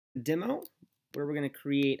demo where we're going to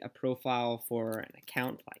create a profile for an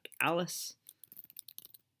account like Alice.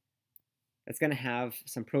 That's going to have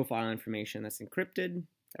some profile information that's encrypted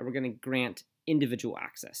that we're going to grant individual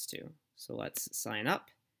access to. So let's sign up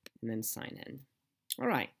and then sign in. All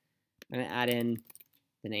right, I'm going to add in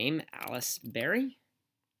the name Alice Berry.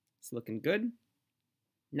 It's looking good.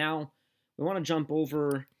 Now we want to jump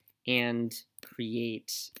over and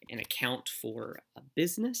create an account for a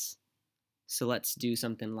business. So let's do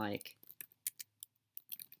something like,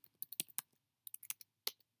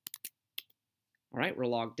 all right, we're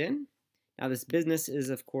logged in. Now this business is,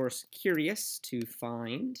 of course, curious to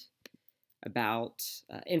find about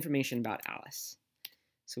information about Alice.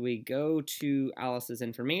 So we go to Alice's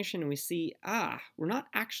information and we see, we're not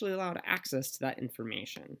actually allowed access to that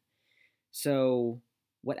information. So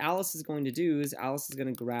what Alice is going to do is Alice is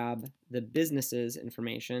going to grab the business's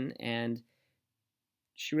information, and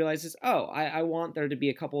she realizes, I want there to be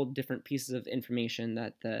a couple different pieces of information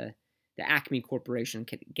that the Acme Corporation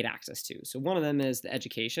can get access to. So one of them is the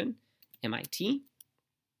education, MIT.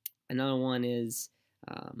 Another one is,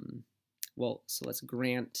 so let's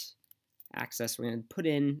grant access. We're going to put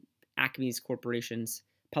in Acme's Corporation's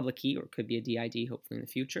public key, or it could be a DID, hopefully in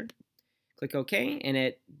the future. Click OK, and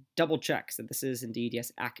it double checks that this is indeed,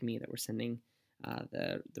 yes, Acme that we're sending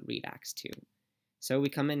the redax to. So we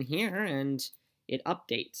come in here and it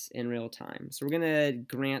updates in real time. So we're going to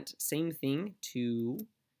grant same thing to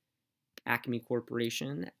Acme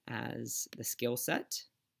Corporation as the skill set.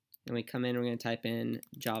 And we come in, we're going to type in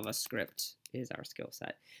JavaScript is our skill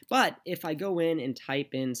set. But if I go in and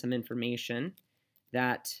type in some information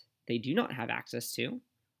that they do not have access to,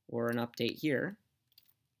 or an update here,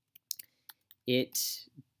 it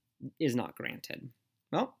is not granted.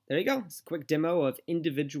 Well, there you go. It's a quick demo of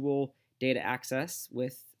individual data access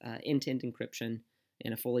with end-to-end encryption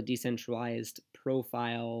in a fully decentralized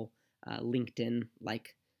profile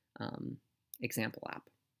LinkedIn-like example app.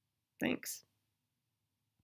 Thanks.